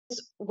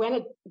when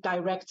a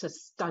director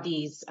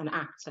studies an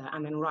actor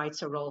and then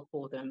writes a role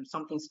for them,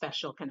 something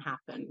special can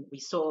happen. We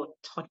saw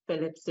Todd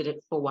Phillips did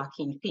it for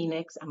Joaquin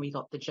Phoenix, and we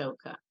got The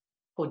Joker.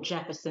 Or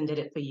Jefferson did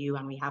it for you,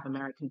 and we have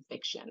American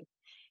Fiction.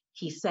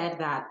 He said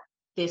that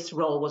this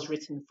role was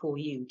written for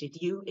you. Did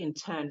you, in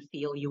turn,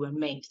 feel you were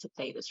made to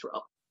play this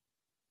role?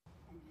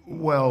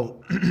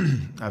 Well,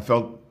 I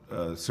felt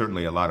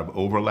certainly a lot of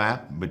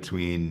overlap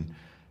between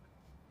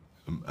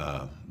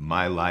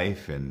my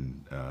life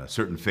and a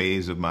certain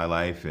phase of my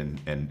life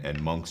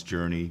and Monk's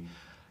journey.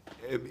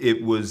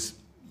 It was,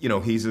 you know,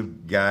 he's a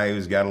guy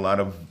who's got a lot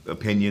of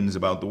opinions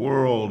about the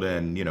world,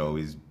 and, you know,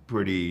 he's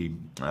pretty,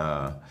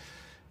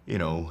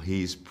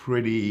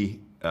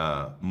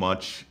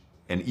 much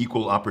an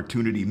equal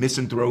opportunity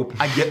misanthrope.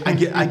 I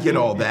get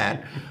all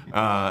that.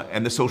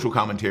 And the social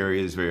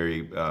commentary is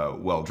very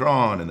well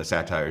drawn, and the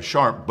satire is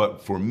sharp.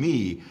 But for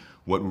me,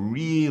 what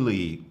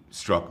really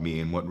struck me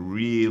and what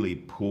really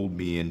pulled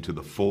me into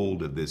the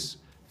fold of this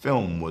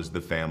film was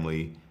the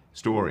family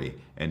story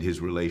and his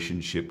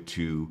relationship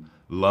to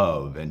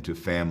love and to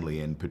family,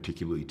 and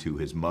particularly to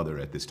his mother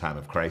at this time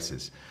of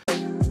crisis.